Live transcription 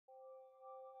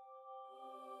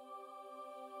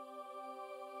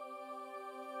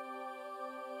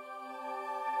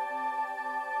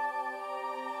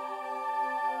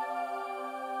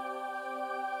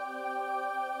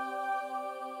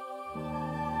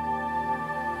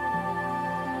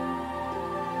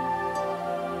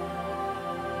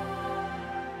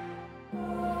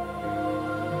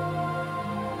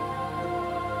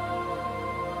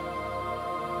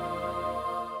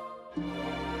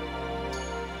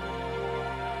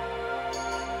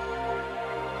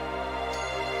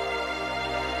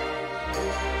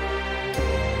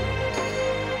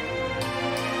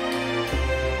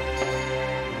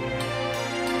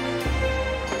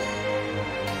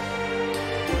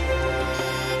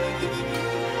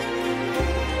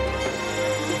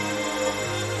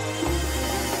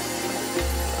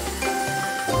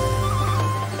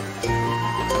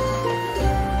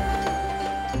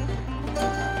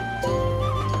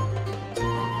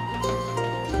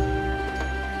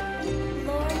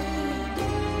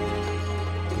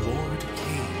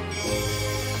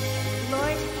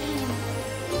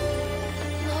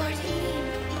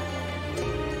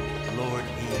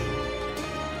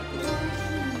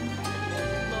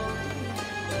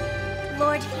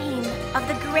Lord Heem of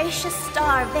the gracious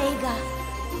star Vega.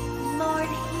 Lord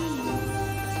Heem.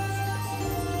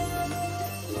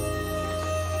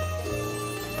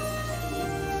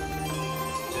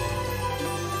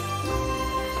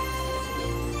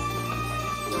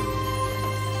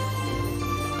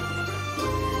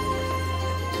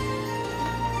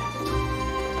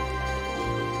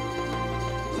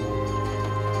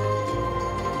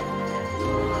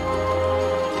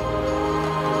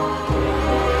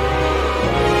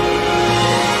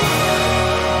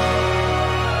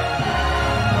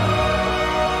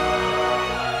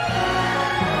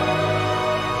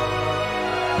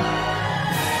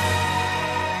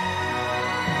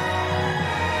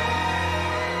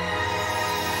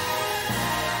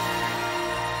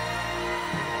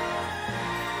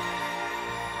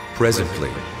 Presently,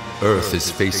 Earth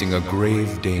is facing a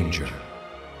grave danger.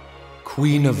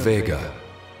 Queen of Vega,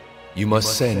 you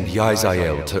must send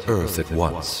Yzael to Earth at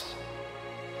once.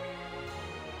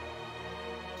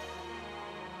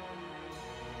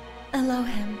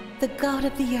 Elohim, the god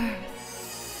of the earth.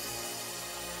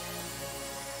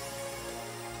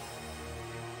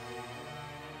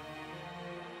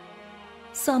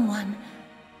 Someone,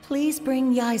 please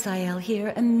bring Yzael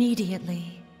here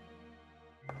immediately.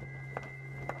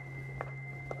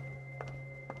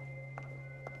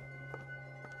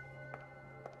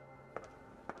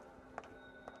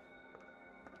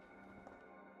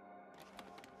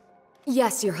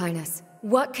 Yes, Your Highness.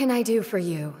 What can I do for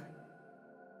you?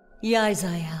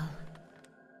 Yzael.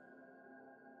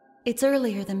 It's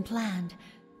earlier than planned,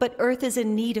 but Earth is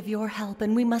in need of your help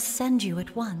and we must send you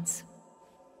at once.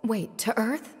 Wait, to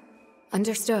Earth?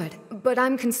 Understood. But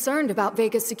I'm concerned about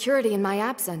Vega's security in my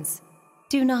absence.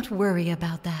 Do not worry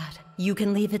about that. You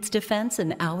can leave its defense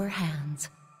in our hands.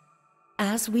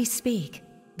 As we speak,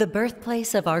 the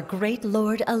birthplace of our great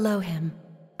Lord Elohim,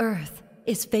 Earth,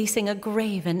 is facing a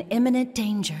grave and imminent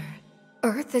danger.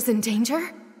 Earth is in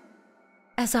danger?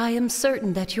 As I am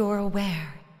certain that you're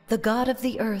aware, the god of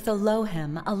the earth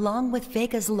Elohim, along with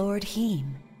Vega's Lord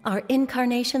Heem, are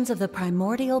incarnations of the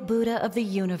Primordial Budda of the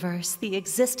universe, the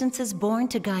existences born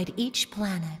to guide each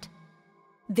planet.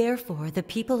 Therefore, the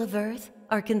people of Earth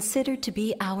are considered to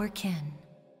be our kin.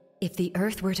 If the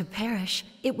Earth were to perish,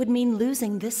 it would mean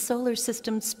losing this solar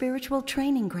system's spiritual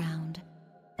training ground.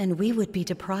 And we would be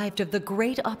deprived of the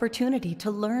great opportunity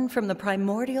to learn from the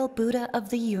Primordial Budda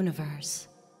of the universe.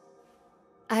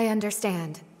 I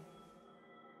understand.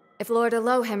 If Lord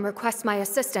Elohim requests my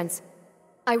assistance,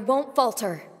 I won't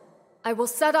falter. I will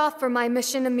set off for my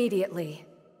mission immediately.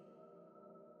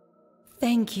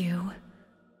 Thank you.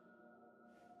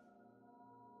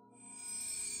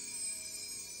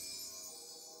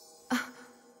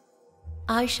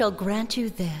 I shall grant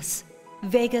you this,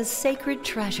 Vega's sacred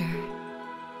treasure.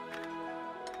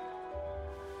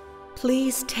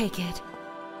 Please take it,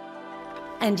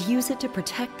 and use it to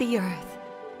protect the Earth.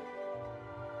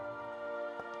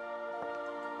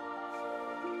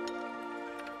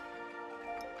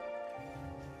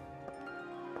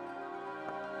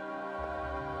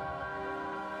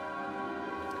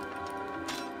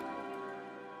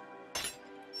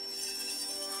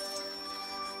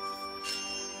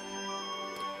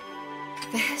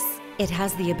 It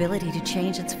has the ability to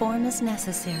change its form as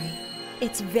necessary.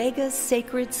 It's Vega's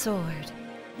sacred sword.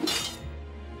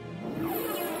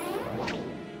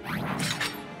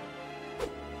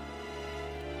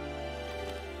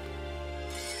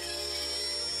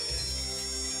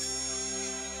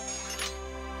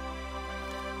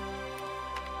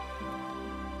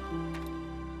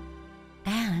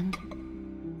 And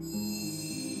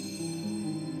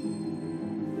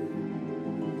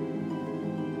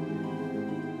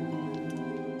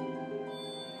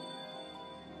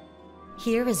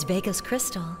here is Vega's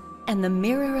crystal and the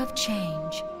mirror of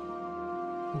change.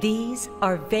 These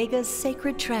are Vega's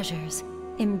sacred treasures,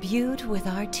 imbued with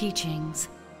our teachings.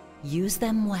 Use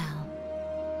them well.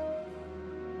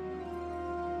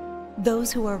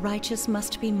 Those who are righteous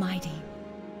must be mighty,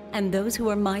 and those who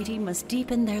are mighty must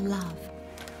deepen their love.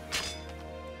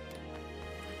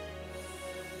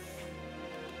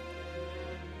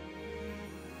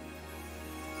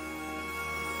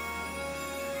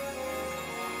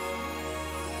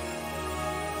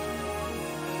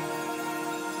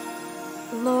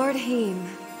 Lord Heem.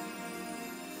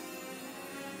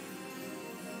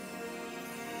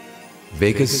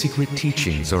 Vega's secret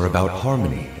teachings are about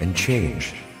harmony and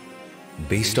change.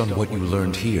 Based on what you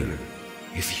learned here,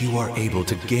 if you are able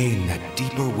to gain that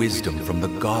deeper wisdom from the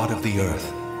God of the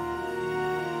Earth,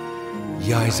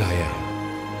 Yzael,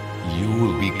 you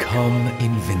will become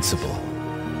invincible.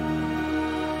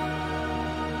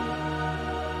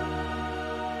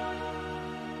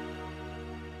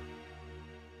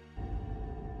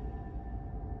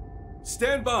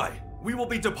 Stand by. We will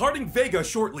be departing Vega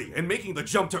shortly and making the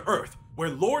jump to Earth, where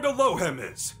Lord Elohim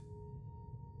is.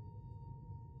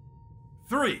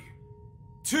 3,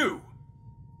 2,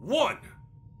 1.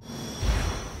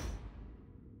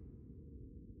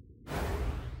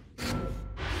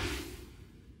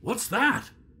 What's that?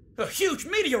 A huge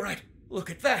meteorite! Look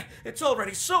at that! It's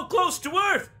already so close to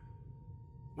Earth!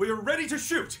 We are ready to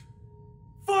shoot!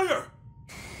 Fire!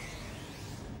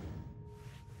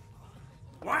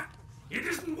 What? It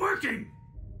isn't working!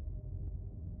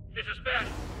 This is bad.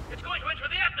 It's going to enter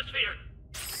the atmosphere.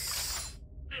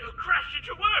 It'll crash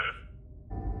into Earth.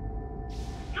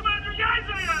 Commander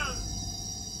Yzael!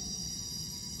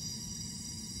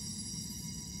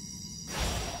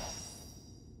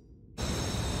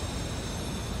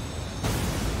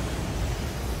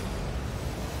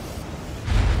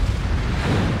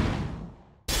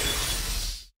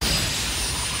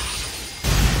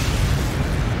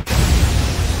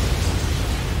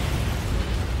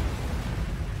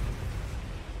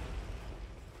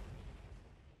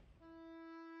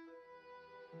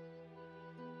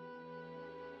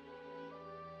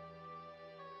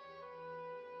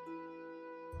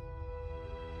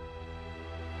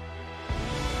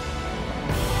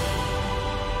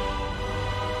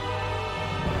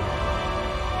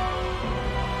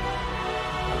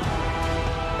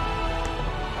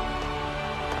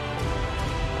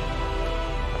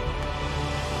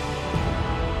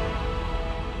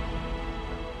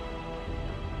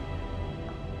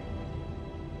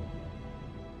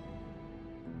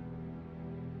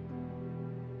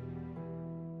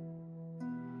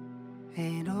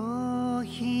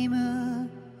 Elohim,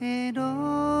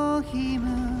 Elohim,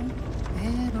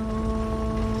 Elohim.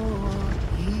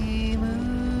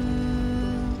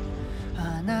 あ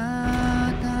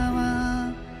なた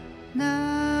は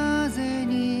なぜ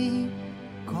に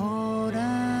来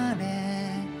られ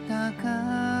たか。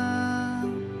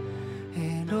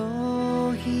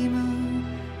Elohim,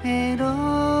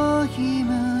 Elohim,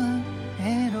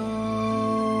 Elohim.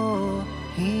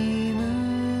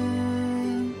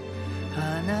 あ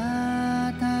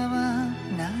なたは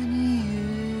何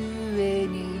故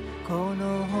にこの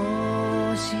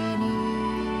星に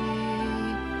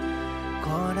来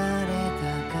られた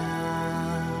か。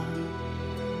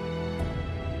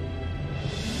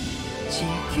地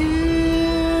球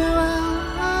は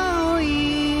青い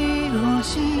星、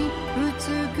美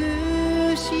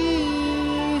しい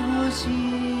星。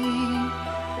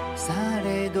さ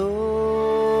れ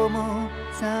ども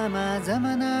さまざ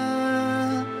ま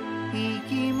な生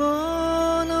き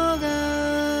物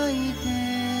がいて、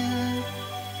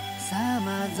さ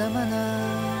まざまな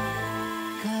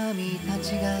神た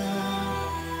ちが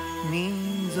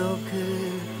民族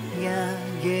や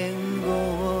言語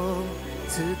を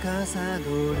司る。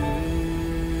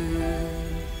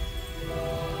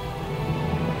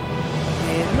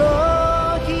エロ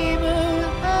ヒム、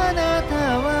あなた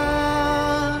は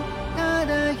ただ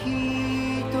一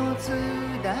つ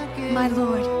だけ。 My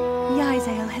lord,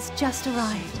 Yzael has just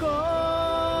arrived. こ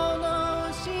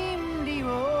の真理を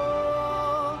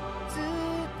伝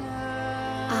え。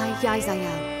 I,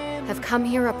 Yzael, have come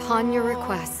here upon your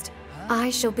request. I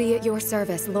shall be at your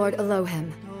service, Lord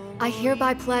Elohim. I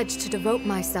hereby pledge to devote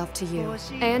myself to you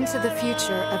and to the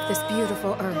future of this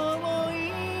beautiful earth.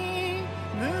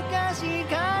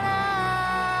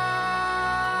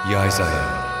 Yzael,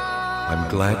 I'm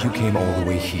glad you came all the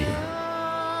way here.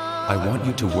 I want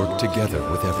you to work together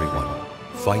with everyone.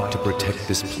 Fight to protect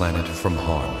this planet from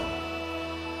harm.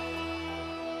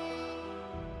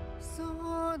 そ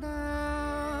うだ、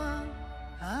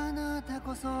あなた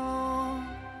こそ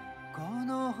こ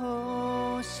の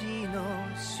星の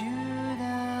主だ。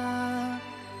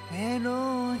エ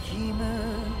ロヒム、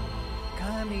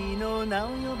神の名を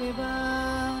呼べ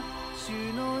ば、主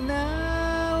の名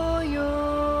を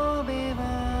呼べば、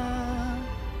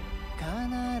必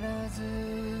ず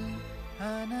あ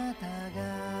なたが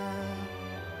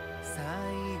最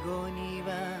後には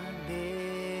出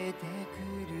てく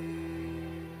る。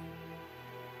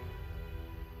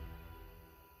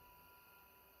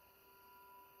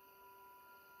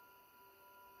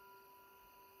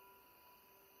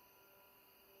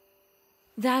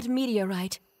That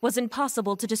meteorite was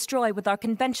impossible to destroy with our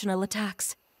conventional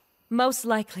attacks. Most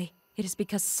likely, it is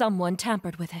because someone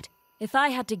tampered with it. If I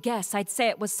had to guess, I'd say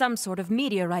it was some sort of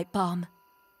meteorite bomb.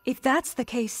 If that's the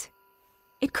case,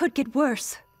 it could get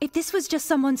worse. If this was just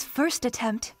someone's first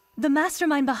attempt, the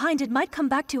mastermind behind it might come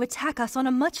back to attack us on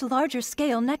a much larger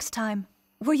scale next time.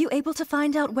 Were you able to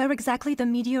find out where exactly the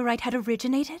meteorite had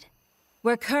originated?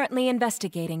 We're currently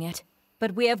investigating it.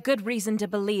 but we have good reason to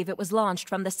believe it was launched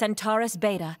from the Centaurus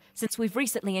Beta, since we've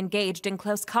recently engaged in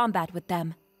close combat with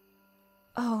them.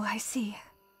 Oh, I see.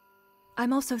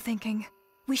 I'm also thinking,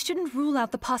 we shouldn't rule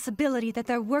out the possibility that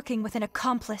they're working with an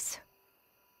accomplice.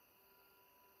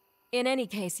 In any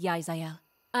case, Yaizael,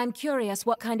 I'm curious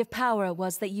what kind of power it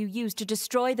was that you used to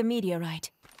destroy the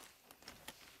meteorite.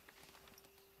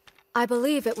 I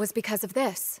believe it was because of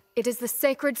this. It is the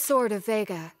sacred sword of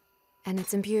Vega, and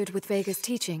it's imbued with Vega's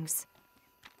teachings.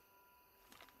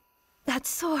 That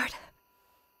sword.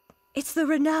 It's the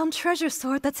renowned treasure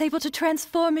sword that's able to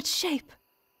transform its shape.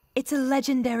 It's a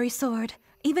legendary sword.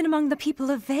 Even among the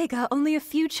people of Vega, only a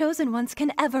few chosen ones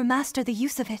can ever master the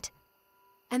use of it.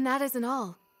 And that isn't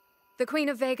all. The Queen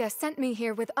of Vega sent me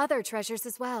here with other treasures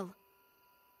as well.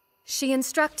 She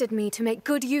instructed me to make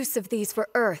good use of these for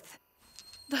Earth.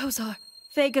 Those are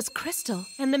Vega's crystal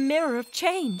and the Mirror of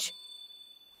Change.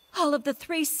 All of the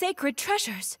 3 sacred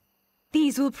treasures.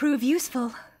 These will prove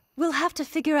useful. We'll have to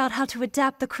figure out how to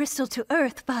adapt the crystal to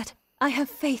Earth, but I have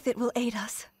faith it will aid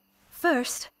us.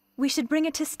 First, we should bring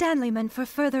it to Stanleyman for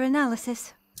further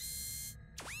analysis.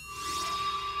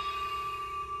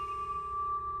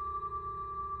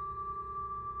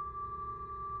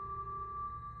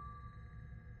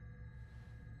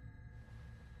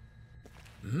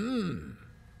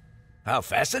 How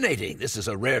fascinating. This is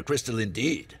a rare crystal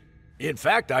indeed. In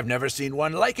fact, I've never seen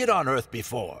one like it on Earth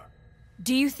before.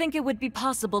 Do you think it would be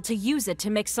possible to use it to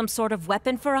make some sort of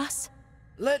weapon for us?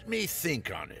 Let me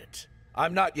think on it.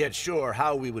 I'm not yet sure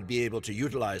how we would be able to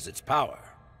utilize its power.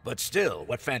 But still,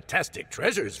 what fantastic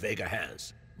treasures Vega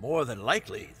has. More than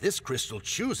likely, this crystal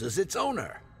chooses its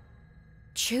owner.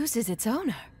 Chooses its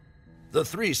owner? The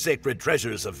 3 sacred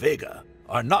treasures of Vega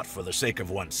are not for the sake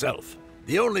of oneself.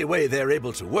 The only way they're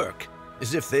able to work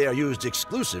is if they are used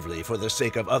exclusively for the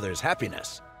sake of others'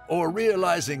 happiness, or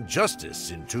realizing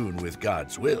justice in tune with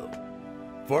God's will.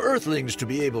 For Earthlings to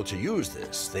be able to use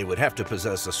this, they would have to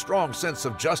possess a strong sense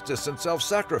of justice and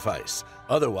self-sacrifice.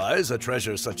 Otherwise, a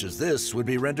treasure such as this would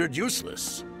be rendered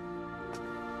useless.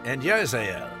 And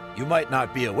Yaizael, you might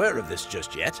not be aware of this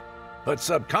just yet, but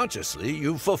subconsciously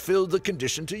you've fulfilled the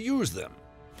condition to use them.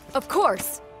 Of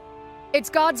course! It's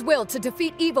God's will to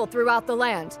defeat evil throughout the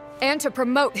land, and to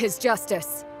promote his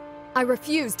justice. I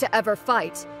refuse to ever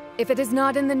fight, if it is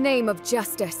not in the name of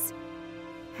justice.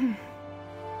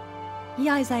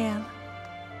 Yaizael.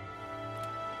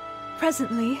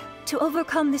 Presently, to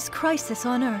overcome this crisis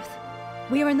on Earth,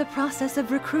 we are in the process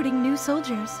of recruiting new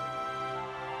soldiers.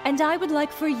 And I would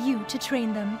like for you to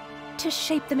train them, to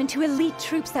shape them into elite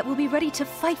troops that will be ready to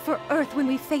fight for Earth when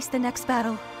we face the next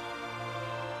battle.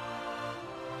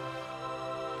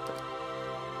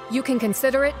 You can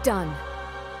consider it done.